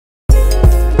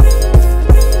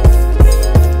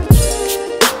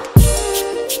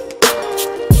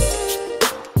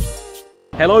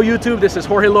Hello YouTube, this is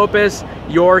Jorge Lopez,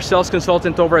 your sales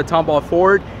consultant over at Tomball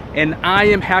Ford, and I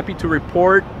am happy to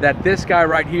report that this guy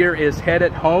right here is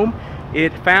headed home.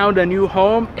 It found a new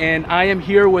home, and I am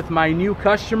here with my new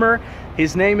customer.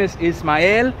 His name is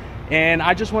Ismael, and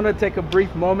I just want to take a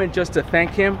brief moment just to thank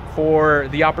him for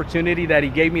the opportunity that he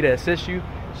gave me to assist you.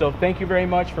 So thank you very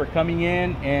much for coming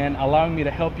in and allowing me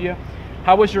to help you.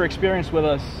 How was your experience with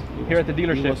us here at the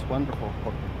dealership? It was wonderful.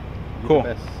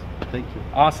 Cool. Thank you.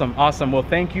 Awesome, awesome. Well,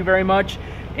 thank you very much.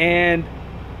 And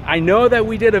I know that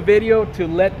we did a video to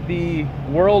let the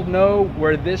world know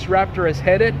where this Raptor is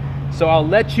headed. So I'll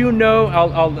let you know.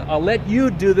 I'll let you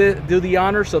do the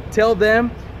honor. So tell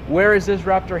them, where is this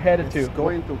Raptor headed to? It's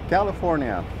going to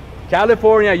California.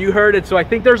 California, you heard it. So I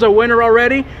think there's a winner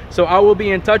already. So I will be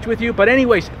in touch with you. But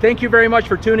anyways, thank you very much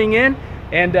for tuning in.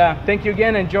 And thank you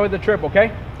again. Enjoy the trip,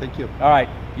 okay? Thank you. All right.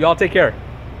 You all take care.